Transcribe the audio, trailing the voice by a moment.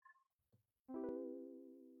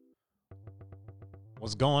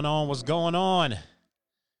What's going on? What's going on?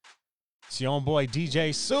 It's your own boy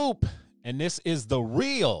DJ Supe, and this is the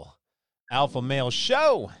Real Alpha Male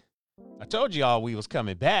Show. I told y'all we was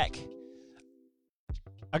coming back.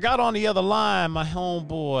 I got on the other line my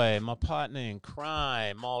homeboy, my partner in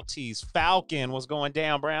crime, Maltize Falcon. What's going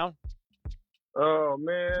down, Brown? Oh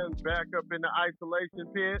man, back up in the isolation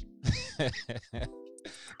pit.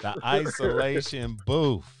 The isolation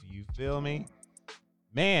booth. You feel me?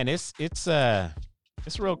 Man, it's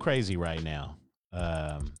real crazy right now.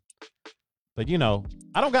 But you know,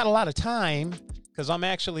 I don't got a lot of time because I'm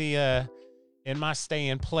actually in my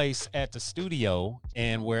staying place at the studio,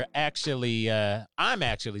 and I'm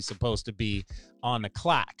actually supposed to be on the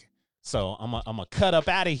clock. So I'm gonna cut up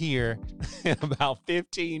out of here in about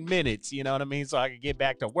 15 minutes, you know what I mean? So I can get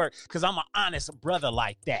back to work because I'm an honest brother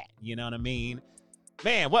like that, you know what I mean?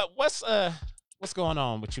 Man, what's going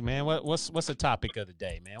on with you, man? What's the topic of the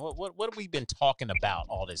day, man? What have we been talking about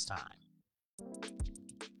all this time?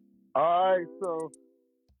 All right, so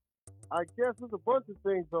I guess there's a bunch of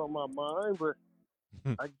things on my mind, but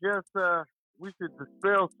I guess we should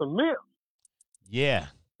dispel some myths. Yeah.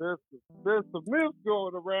 There's some myths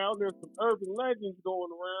going around. There's some urban legends going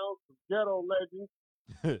around, some ghetto legends.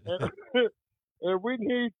 And we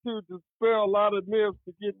need to dispel a lot of myths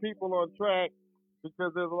to get people on track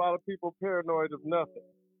because there's a lot of people paranoid of nothing.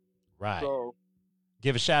 Right. So,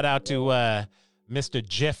 give a shout out to Mr.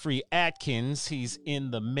 Jeffrey Atkins. He's in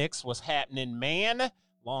the mix. What's happening, man?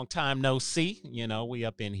 Long time no see. You know, we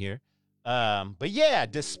up in here. But yeah,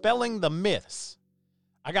 dispelling the myths.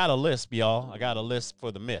 I got a lisp, y'all. I got a list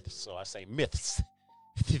for the myths. So I say myths.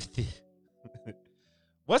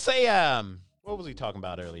 What was he talking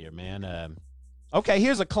about earlier, man? Okay,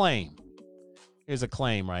 here's a claim. Here's a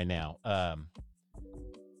claim right now.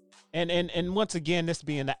 And once again, this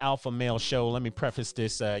being the Alpha Male Show, let me preface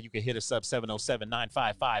this. You can hit us up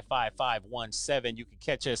 707-955-5517. You can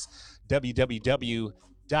catch us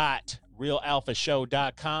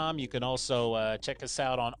www.realalphashow.com. You can also check us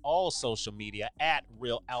out on all social media at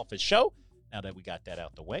Real Alpha Show. Now that we got that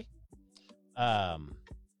out the way.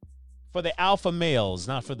 For the alpha males,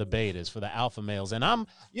 not for the betas, for the alpha males. And I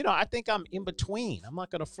think I'm in between. I'm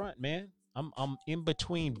not going to front, man. I'm in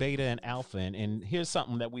between beta and alpha, and here's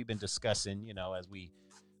something that we've been discussing, you know, as we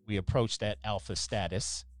approach that alpha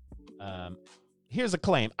status. Here's a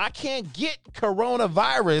claim. I can't get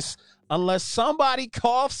coronavirus unless somebody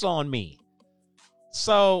coughs on me.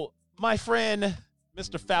 So, my friend,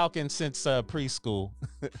 Mr. Falcon, since preschool,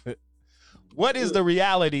 what is the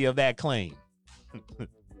reality of that claim?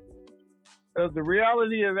 The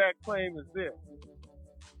reality of that claim is this.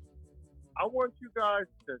 I want you guys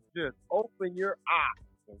to just open your eyes,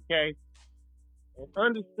 okay? And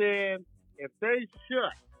understand if they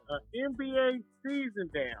shut an NBA season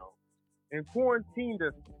down and quarantine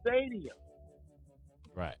the stadium,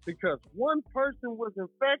 right, because one person was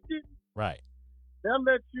infected, right, that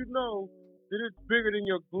lets you know that it's bigger than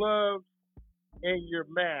your gloves and your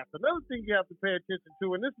mask. Another thing you have to pay attention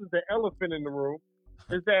to, and this is the elephant in the room,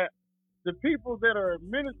 is that the people that are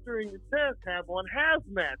administering the test have on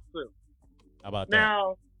hazmat suits. How about that?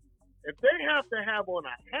 Now, if they have to have on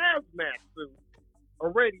a hazmat suit, a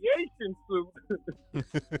radiation suit,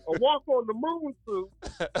 a walk on the moon suit,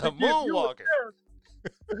 a moonwalker,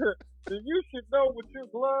 then you should know with your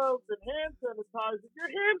gloves and hand sanitizer, your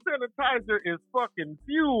hand sanitizer is fucking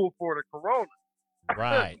fuel for the corona.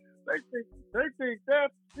 Right. They think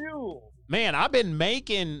that's fuel. Man, I've been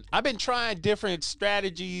trying different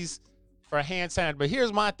strategies for hand sanitizer, but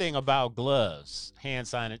here's my thing about gloves, hand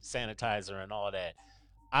sanitizer, and all that.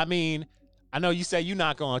 I mean, I know you say you're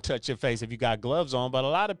not going to touch your face if you got gloves on, but a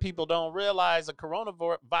lot of people don't realize a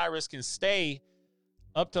coronavirus can stay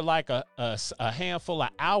up to like a handful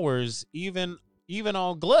of hours, even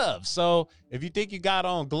on gloves. So if you think you got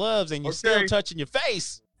on gloves and you're still touching your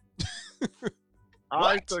face, all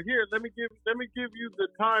right. So here, let me give you the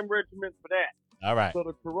time regimen for that. All right. So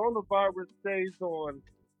the coronavirus stays on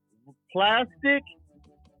plastic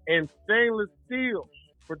and stainless steel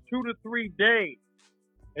for 2 to 3 days,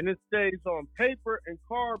 and it stays on paper and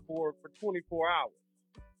cardboard for 24 hours.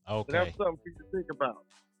 Okay, so that's something for you to think about.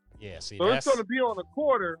 Yeah, see, so it's going to be on a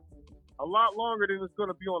quarter a lot longer than it's going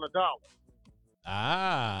to be on $1.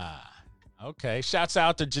 Ah, okay. Shouts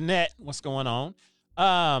out to Jeanette. What's going on?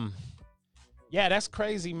 Yeah, that's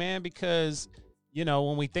crazy, man, because you know,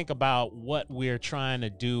 when we think about what we're trying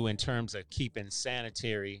to do in terms of keeping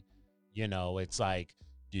sanitary, you know, it's like,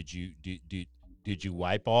 did you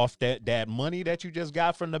wipe off that money that you just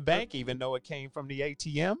got from the bank, even though it came from the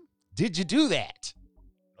ATM? Did you do that?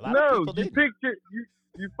 No,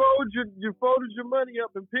 you fold folded your money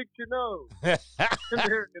up and picked your nose, and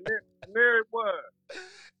there it was.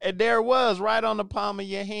 And there it was, right on the palm of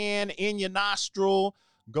your hand, in your nostril,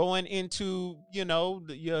 going into,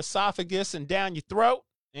 your esophagus and down your throat.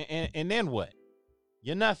 And then what?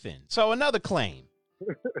 You're nothing. So another claim.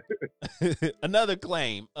 Another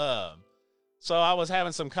claim. So I was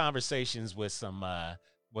having some conversations with some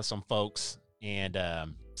folks, and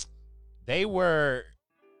they were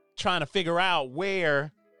trying to figure out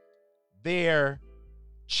where their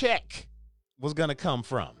check was going to come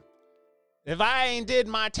from. If I ain't did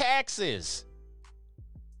my taxes,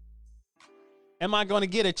 am I going to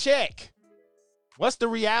get a check? What's the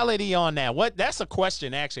reality on that? That's a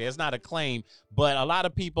question, actually. It's not a claim, but a lot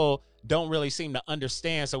of people don't really seem to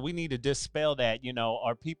understand. So we need to dispel that.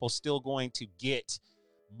 Are people still going to get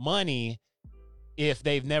money if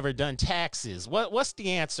they've never done taxes? What's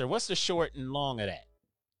the answer? What's the short and long of that?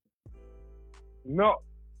 No.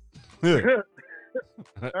 That's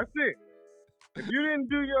it. If you didn't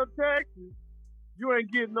do your taxes, you ain't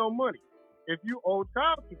getting no money. If you owe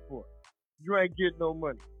child support, you ain't getting no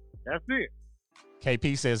money. That's it.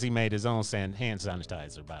 KP says he made his own hand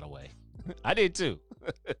sanitizer, by the way. I did too.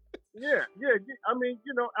 Yeah. I mean,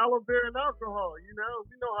 aloe vera and alcohol, we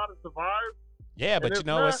know how to survive. Yeah, but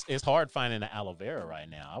it's hard finding the aloe vera right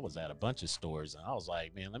now. I was at a bunch of stores and I was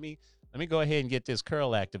like, man, let me go ahead and get this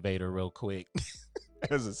curl activator real quick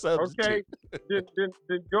as a substitute. Okay,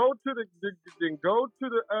 then go to the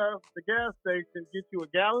gas station, get you a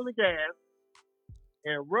gallon of gas,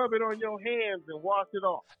 and rub it on your hands and wash it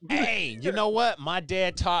off. Hey, you know what? My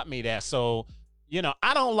dad taught me that. So,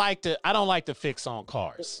 I don't like to fix on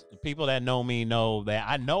cars. The people that know me know that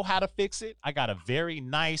I know how to fix it. I got a very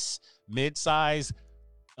nice mid-size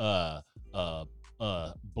blood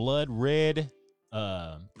red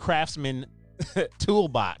Craftsman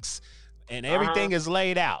toolbox, and everything is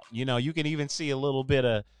laid out. You can even see a little bit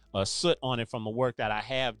of soot on it from the work that I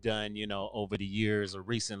have done, over the years or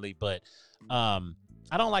recently. But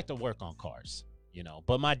I don't like to work on cars,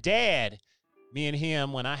 But my dad, me and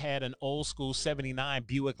him, when I had an old school 79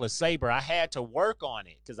 Buick LeSabre, I had to work on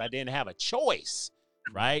it because I didn't have a choice,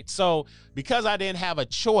 right? So because I didn't have a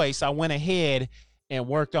choice, I went ahead and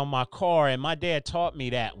worked on my car, and my dad taught me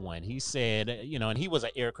that one. He said, and he was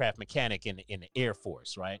an aircraft mechanic in the Air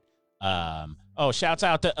Force, right? Shouts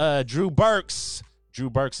out to Drew Burks. Drew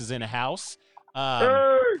Burks is in the house.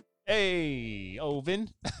 Hey,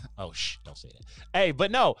 Oven. Oh, don't say that. Hey, but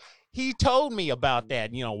no, he told me about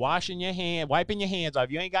that, wiping your hands off.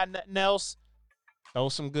 You ain't got nothing else, throw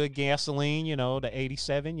some good gasoline, the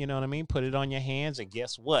 87, you know what I mean? Put it on your hands, and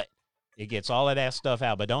guess what? It gets all of that stuff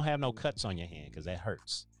out, but don't have no cuts on your hand because that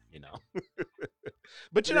hurts,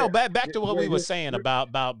 But, back to what we were saying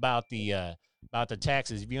about the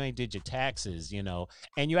taxes. If you ain't did your taxes,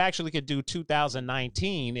 and you actually could do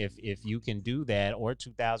 2019 if you can do that, or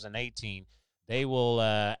 2018, they will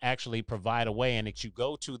actually provide a way. And if you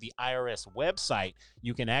go to the IRS website,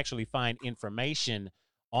 you can actually find information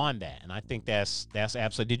on that. And I think that's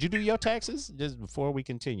absolutely. Did you do your taxes? Just before we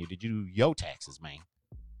continue, did you do your taxes, man?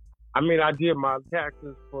 I mean, I did my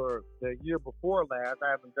taxes for the year before last.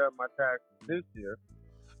 I haven't done my taxes this year.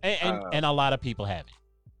 And a lot of people haven't.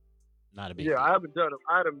 Not a big deal. I haven't done them.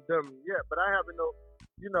 I haven't done them yet, but I haven't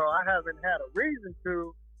I haven't had a reason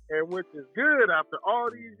to, and which is good after all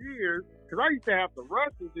these years, because I used to have to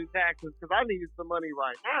rush to do taxes because I needed some money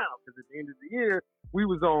right now, because at the end of the year, we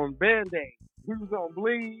was on Band-Aid. We was on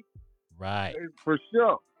bleed. Right. For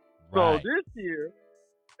sure. Right. So this year,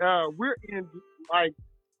 we're in,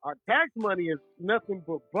 our tax money is nothing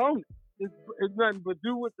but bonus. It's nothing but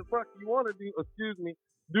do what the fuck you want to do. Excuse me.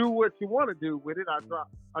 Do what you want to do with it. I drop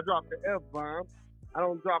the F-bomb. I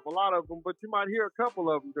don't drop a lot of them, but you might hear a couple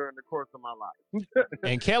of them during the course of my life.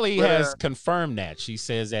 And Kelly has confirmed that. She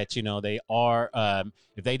says that, they are,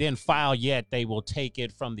 if they didn't file yet, they will take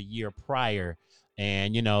it from the year prior.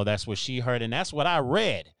 And, that's what she heard. And that's what I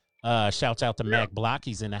read. Shouts out to Mac Block.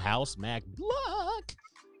 He's in the house. Mac Block.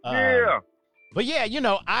 But yeah,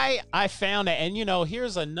 I found that, and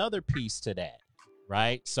here's another piece to that,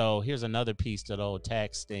 right? So here's another piece to the whole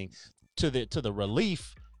tax thing, to the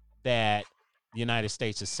relief that the United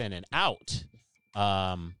States is sending out.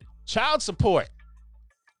 Child support.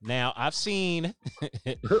 Now I've seen.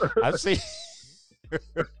 It's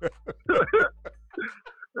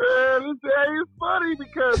funny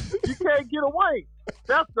because you can't get away.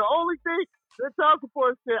 That's the only thing. The child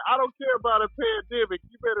support said, I don't care about a pandemic.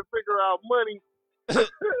 You better figure out money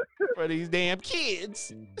for these damn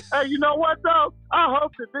kids. Hey, you know what, though? I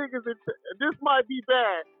hope the niggas, this might be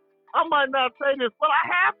bad. I might not say this, but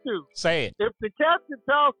I have to. Say it. If the captain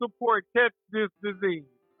child support catch this disease,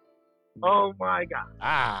 Oh my God.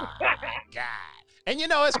 Ah, God. And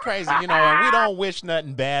it's crazy, and we don't wish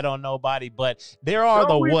nothing bad on nobody, but there are the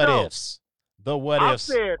No, we what don't. ifs. The what I ifs.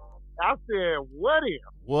 said, what if?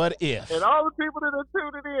 What if? And all the people that are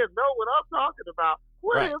tuning in know what I'm talking about.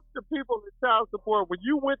 What Right. if the people in child support, when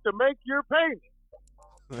you went to make your payment,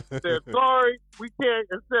 said, sorry, we can't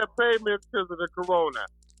accept payments because of the corona?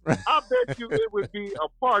 I bet you it would be a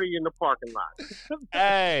party in the parking lot.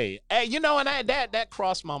 Hey, and that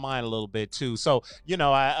crossed my mind a little bit too. So,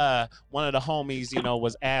 I one of the homies,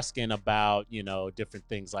 was asking about, different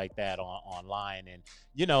things like that online. And,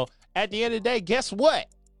 at the end of the day, guess what?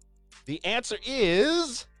 The answer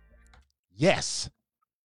is yes.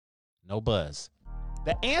 No buzz.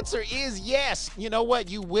 The answer is yes. You know what?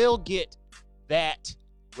 You will get that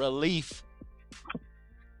relief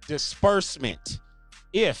disbursement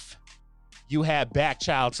if you have back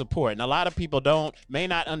child support. And a lot of people may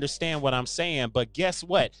not understand what I'm saying, but guess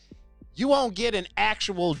what? You won't get an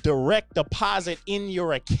actual direct deposit in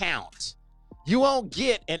your account. You won't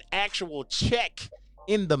get an actual check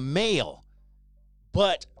in the mail,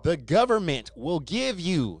 but the government will give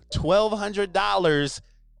you $1,200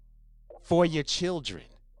 for your children.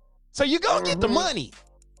 So you're going to get the money.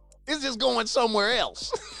 It's just going somewhere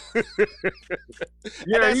else. Yeah,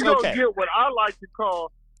 you're going to get what I like to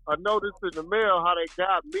call a notice in the mail. How they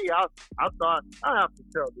got me. I thought, I have to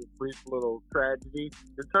tell this brief little tragedy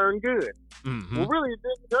to turn good. Mm-hmm. Well, really, it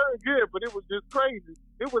didn't turn good, but it was just crazy.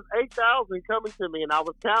 It was 8,000 coming to me, and I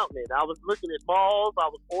was counting it. I was looking at malls. I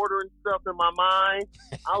was ordering stuff in my mind.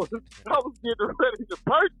 I was getting ready to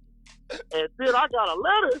purchase. And then I got a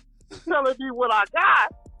letter telling me what I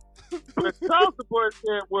got. The child support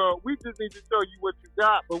said, well, we just need to show you what you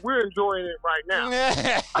got, but we're enjoying it right now.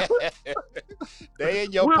 They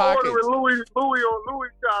in your we're pockets. We're ordering Louis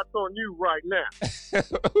shots on you right now.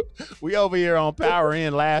 We over here on Power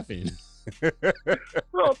In laughing. So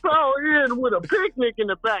Power In with a picnic in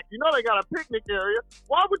the back. You know they got a picnic area.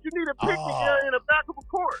 Why would you need a picnic area in the back of a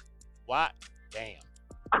court? What? Damn.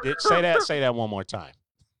 Say that one more time.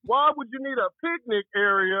 Why would you need a picnic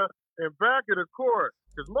area in back of the court?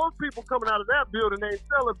 Because most people coming out of that building ain't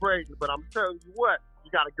celebrating. But I'm telling you what,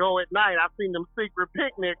 you got to go at night. I've seen them secret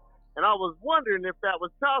picnics, and I was wondering if that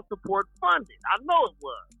was child support funded. I know it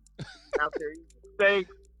was. Out there eating steak.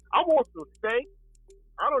 I want some steak.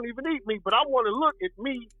 I don't even eat meat, but I want to look at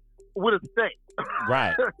me with a steak.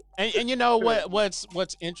 Right. And you know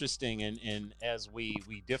what's interesting, and as we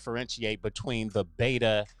differentiate between the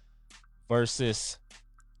beta versus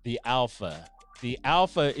the alpha. The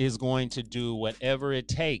alpha is going to do whatever it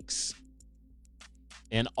takes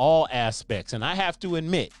in all aspects. And I have to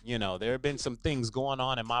admit, there have been some things going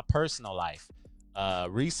on in my personal life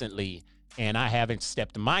recently, and I haven't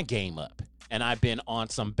stepped my game up. And I've been on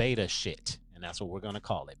some beta shit. And that's what we're going to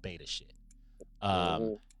call it, beta shit.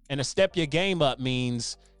 And to step your game up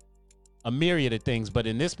means a myriad of things. But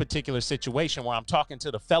in this particular situation where I'm talking to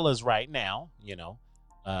the fellas right now,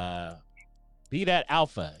 be that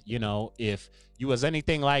alpha, if you was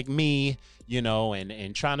anything like me,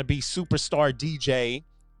 and trying to be superstar DJ,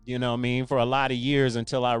 for a lot of years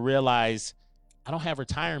until I realized I don't have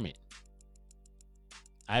retirement.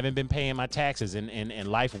 I haven't been paying my taxes and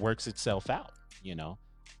life works itself out,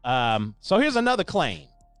 So here's another claim.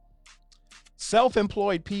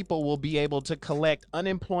 Self-employed people will be able to collect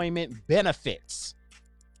unemployment benefits.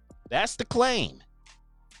 That's the claim.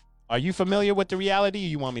 Are you familiar with the reality, or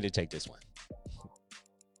you want me to take this one?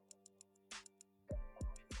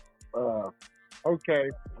 Okay,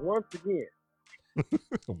 once again,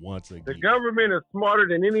 the government is smarter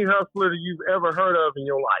than any hustler that you've ever heard of in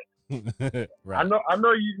your life. Right. I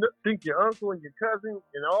know you think your uncle and your cousin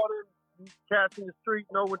and all them cats in the street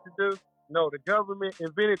know what to do. No, the government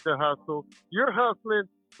invented the hustle. You're hustling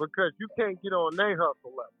because you can't get on their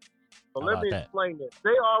hustle level. So let me explain this.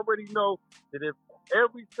 They already know that if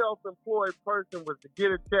every self-employed person was to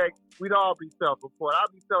get a check, we'd all be self-employed.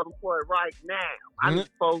 I'd be self-employed right now. I need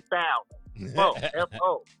 4,000.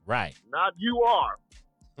 F-O. Right. Not you are.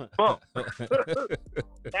 Now,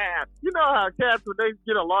 you know how cats, when they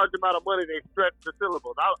get a large amount of money, they stretch the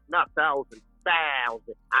syllables. Not thousand.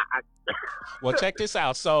 Well, check this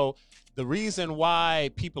out. So the reason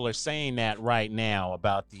why people are saying that right now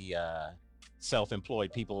about the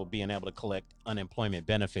self-employed people being able to collect unemployment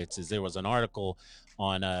benefits is there was an article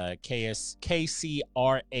on KCRA.com.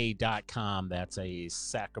 That's a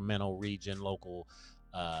Sacramento region local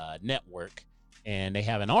network, and they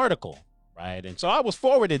have an article, right? And so I was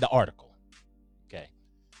forwarded the article, okay?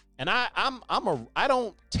 And I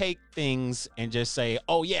don't take things and just say,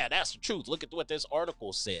 oh yeah, that's the truth. Look at what this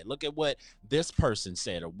article said. Look at what this person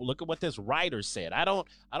said, or look at what this writer said. I don't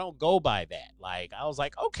go by that. Like, I was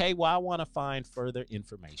like, okay, well, I want to find further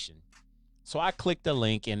information. So I clicked the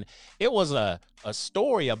link, and it was a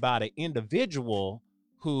story about an individual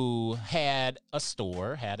who had a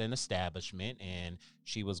store, had an establishment, and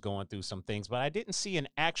she was going through some things, but I didn't see an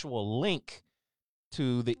actual link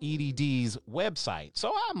to the EDD's website.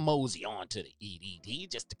 So I mosey on to the EDD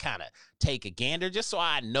just to kind of take a gander, just so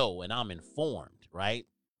I know and I'm informed, right?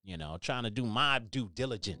 You know, trying to do my due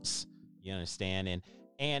diligence, you understand?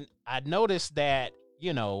 And I noticed that,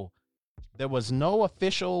 you know, there was no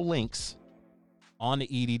official links on the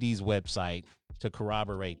EDD's website to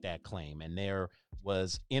corroborate that claim. And there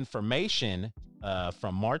was information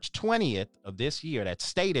from March 20th of this year that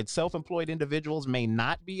stated self-employed individuals may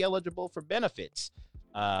not be eligible for benefits.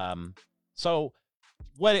 So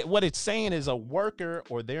what it's saying is a worker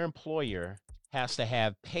or their employer has to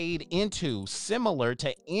have paid into similar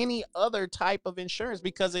to any other type of insurance,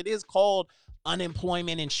 because it is called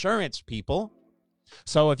unemployment insurance, people.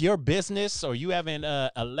 So if your business or you haven't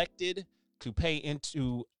elected to pay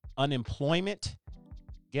into unemployment,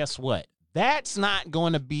 guess what? That's not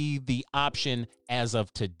going to be the option as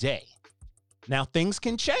of today. Now, things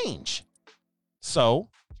can change. So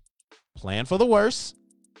plan for the worst,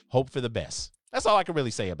 hope for the best. That's all I can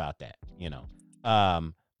really say about that, you know.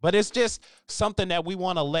 But it's just something that we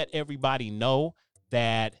want to let everybody know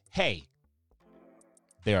that, hey,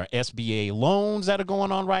 there are SBA loans that are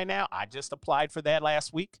going on right now. I just applied for that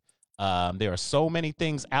last week. There are so many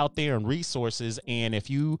things out there and resources. And if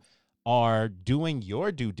you are doing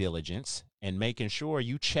your due diligence and making sure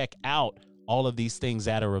you check out all of these things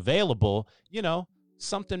that are available, you know,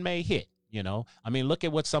 something may hit, you know. I mean, look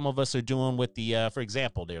at what some of us are doing with the, for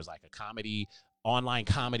example, there's like a online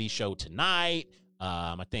comedy show tonight.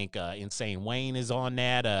 I think Insane Wayne is on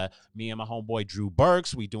that. Me and my homeboy Drew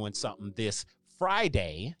Burks, we doing something this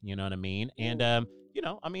Friday, you know what I mean? And, you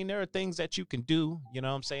know, I mean, there are things that you can do, you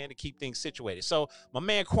know what I'm saying, to keep things situated. So my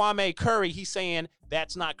man Kwame Curry, he's saying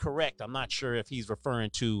that's not correct. I'm not sure if he's referring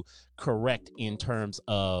to correct in terms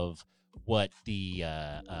of what the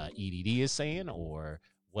EDD is saying, or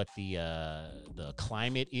what the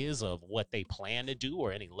climate is of what they plan to do,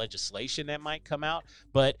 or any legislation that might come out.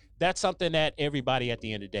 But that's something that everybody at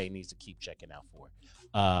the end of the day needs to keep checking out for.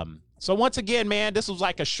 So once again, man, this was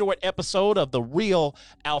like a short episode of the Real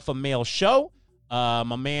Alpha Male Show.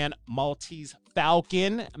 My man Maltize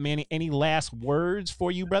Falcon, man, any last words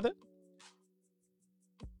for you, brother?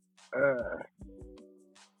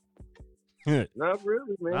 Not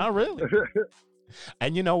really, man. Not really.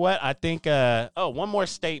 And you know what? I think, one more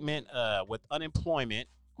statement, with unemployment,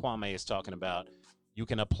 Kwame is talking about, you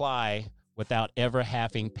can apply without ever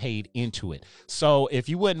having paid into it. So if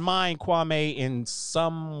you wouldn't mind, Kwame, in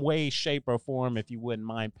some way, shape, or form, if you wouldn't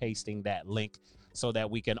mind pasting that link so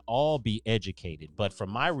that we can all be educated. But from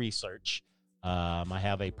my research, I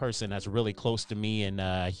have a person that's really close to me in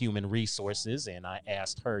human resources, and I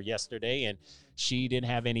asked her yesterday, and she didn't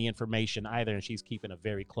have any information either, and she's keeping a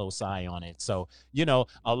very close eye on it. So, you know,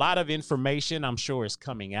 a lot of information I'm sure is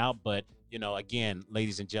coming out, but, you know, again,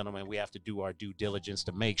 ladies and gentlemen, we have to do our due diligence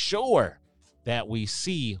to make sure that we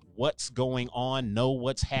see what's going on, know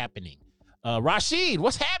what's happening. Rashid,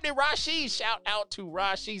 what's happening, Rashid? Shout out to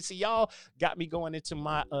Rashid. See, y'all got me going into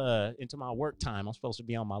my work time. I'm supposed to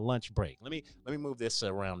be on my lunch break. Let me move this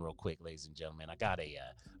around real quick, ladies and gentlemen. I got a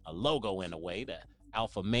logo in the way, the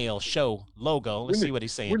Alpha Male Show logo. Let's see what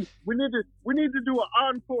he's saying. We need to do an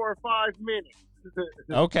encore 5 minutes.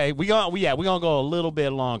 Okay, we're gonna go a little bit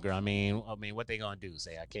longer. I mean, what they gonna do?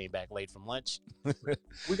 Say I came back late from lunch?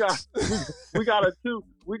 we got a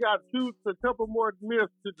couple more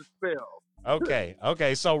myths to dispel.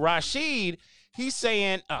 Okay. So Rashid, he's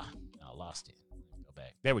saying, I lost it. Go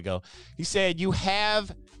back. There we go. He said you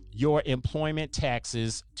have your employment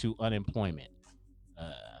taxes to unemployment.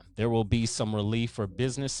 There will be some relief for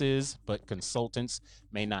businesses, but consultants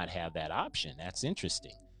may not have that option. That's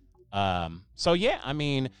interesting. So yeah, I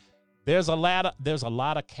mean, there's a lot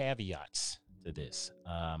of caveats to this.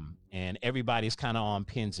 And everybody's kind of on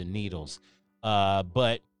pins and needles.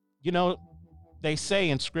 But you know, they say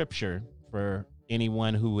in scripture, for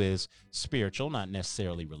anyone who is spiritual, not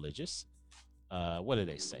necessarily religious, what do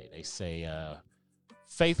they say? They say,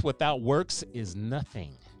 faith without works is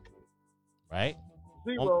nothing, right?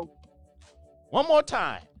 Zero. One more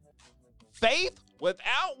time. Faith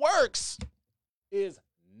without works is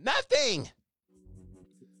nothing.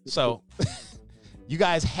 So you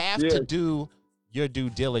guys have to do your due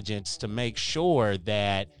diligence to make sure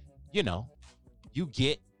that, you know, you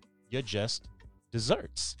get you're just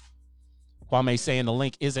desserts. Kwame saying the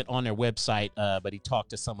link isn't on their website, but he talked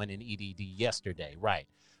to someone in EDD yesterday. Right.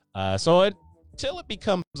 So until it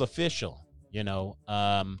becomes official, you know,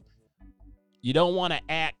 you don't want to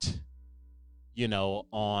act, you know,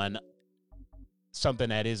 on something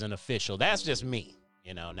that isn't official. That's just me,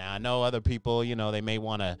 you know. Now I know other people, you know, they may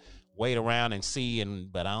want to wait around and see,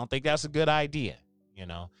 but I don't think that's a good idea, you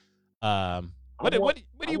know. What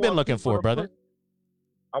have you been looking for, brother?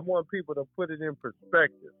 I want people to put it in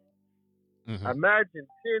perspective. Mm-hmm. Imagine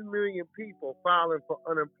 10 million people filing for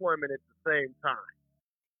unemployment at the same time.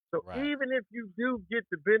 So even if you do get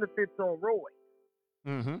the benefits on Roy,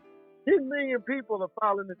 10 million people are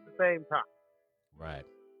filing at the same time. Right.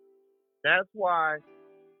 That's why,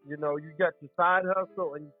 you know, you got your side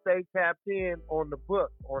hustle and you stay tapped in on the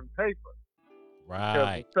book, on paper. Right. Because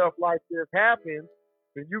when stuff like this happens,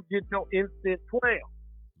 then you get your instant 12.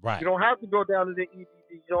 Right. You don't have to go down to the EDD.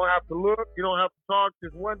 You don't have to look. You don't have to talk.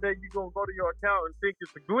 Because one day you're going to go to your account and think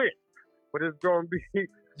it's a glitch. But it's going to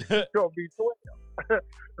be 12.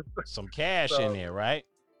 Some cash in there, right?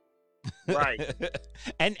 Right.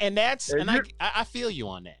 and that's I feel you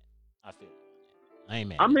on that. I feel you on that.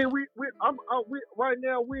 Amen. I mean, we right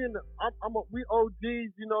now we we OGs.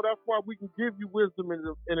 You know, that's why we can give you wisdom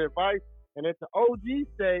and advice. And at the OG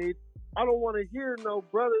stage, I don't want to hear no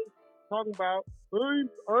brothers talking about I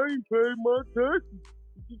ain't paid my taxes.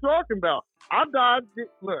 What you talking about? I dodged it.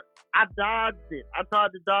 Look, I dodged it. I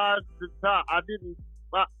tried to dodge the top. I didn't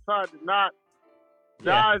try to not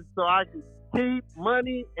dodge so I could keep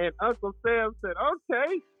money. And Uncle Sam said,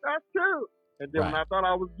 "Okay, that's true." And then when I thought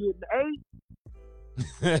I was getting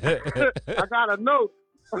 8, I got a note.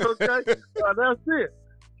 Okay, that's it.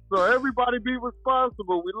 So everybody be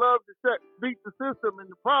responsible. We love to beat the system, and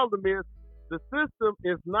the problem is the system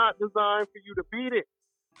is not designed for you to beat it.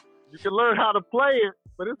 You can learn how to play it,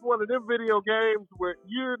 but it's one of them video games where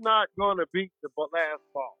you're not going to beat the last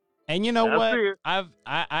ball. And you know what? I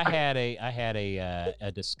had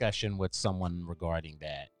a discussion with someone regarding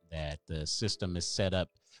that the system is set up,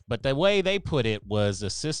 but the way they put it was the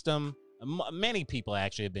system. Many people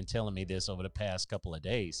actually have been telling me this over the past couple of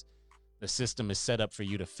days. The system is set up for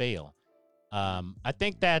you to fail. I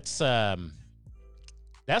think that's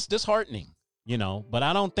disheartening, you know, but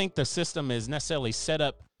I don't think the system is necessarily set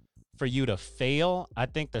up for you to fail. I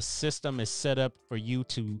think the system is set up for you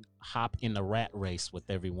to hop in the rat race with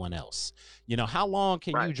everyone else. You know, how long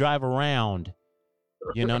can you drive around?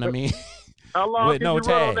 You know what I mean? How long with can no you tags?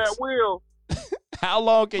 run on that wheel? How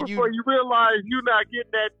long can before you realize you're not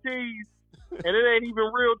getting that cheese, and it ain't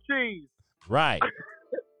even real cheese? Right.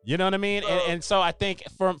 You know what I mean? And so I think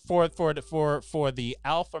for the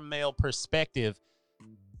alpha male perspective,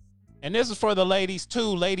 and this is for the ladies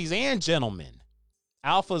too, ladies and gentlemen,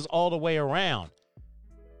 alphas all the way around,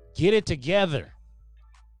 get it together.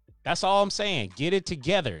 That's all I'm saying. Get it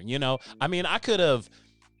together. You know, I mean, I could have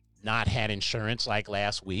not had insurance like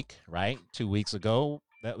last week, right? 2 weeks ago.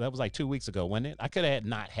 That was like 2 weeks ago, wasn't it? I could have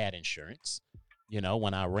not had insurance. You know,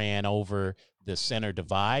 when I ran over the center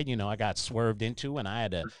divide, you know, I got swerved into and I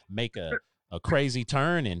had to make a crazy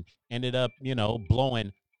turn and ended up, you know,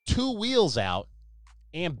 blowing 2 wheels out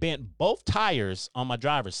and bent both tires on my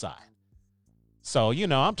driver's side. So, you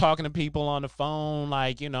know, I'm talking to people on the phone,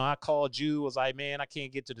 like, you know, I called you, was like, man, I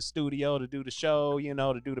can't get to the studio to do the show, you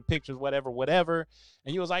know, to do the pictures, whatever.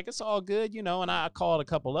 And you was like, it's all good, you know, and I called a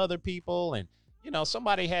couple other people and, you know,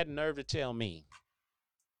 somebody had the nerve to tell me,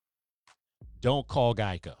 don't call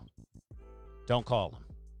Geico. Don't call them.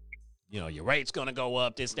 You know, your rate's going to go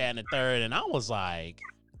up, this, that, and the third. And I was like,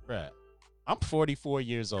 bruh, I'm 44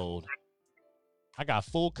 years old. I got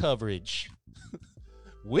full coverage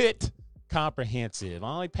with comprehensive. I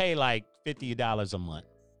only pay like $50 a month.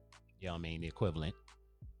 You know what I mean? The equivalent.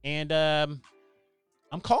 And I'm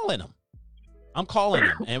calling them.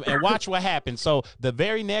 And watch what happens. So the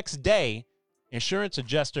very next day, insurance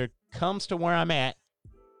adjuster comes to where I'm at,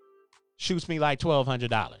 shoots me like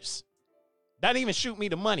 $1,200. Not even shoot me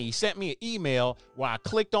the money. He sent me an email where I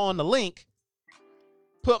clicked on the link,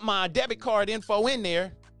 put my debit card info in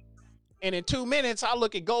there, and in 2 minutes, I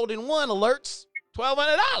look at Golden One alerts,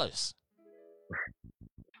 $1,200.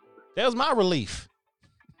 There's my relief.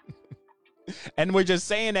 And we're just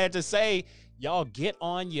saying that to say, y'all get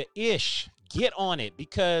on your ish. Get on it,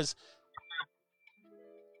 because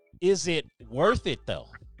is it worth it, though?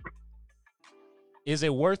 Is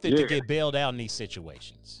it worth it to get bailed out in these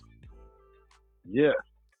situations? Yeah.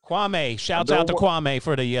 Kwame, shouts out to Kwame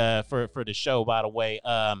for the show, by the way.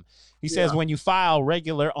 He says when you file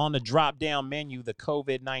regular on the drop-down menu, the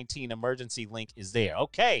COVID-19 emergency link is there.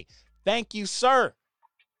 Okay. Thank you, sir.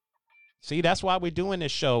 See, that's why we're doing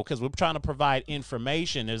this show, because we're trying to provide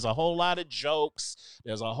information. There's a whole lot of jokes.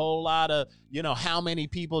 There's a whole lot of, how many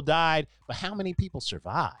people died, but how many people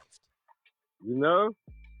survived? You know?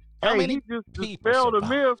 How hey, many he just people dispelled the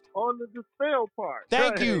survived? myth on the dispel part.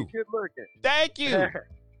 Thank Hey, you. Good looking. Thank you.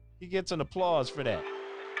 He gets an applause for that.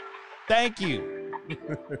 Thank you.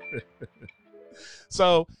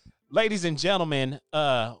 So, ladies and gentlemen,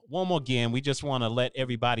 one more again, we just want to let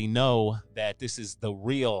everybody know that this is the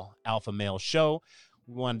real Alpha Male Show.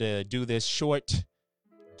 We wanted to do this short,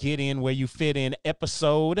 get in where you fit in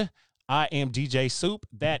episode. I am DJ Supe.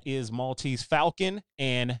 That is Maltize Falcon.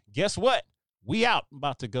 And guess what? We out. I'm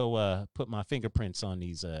about to go put my fingerprints on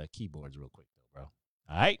these keyboards real quick, though, bro.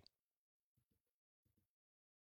 All right.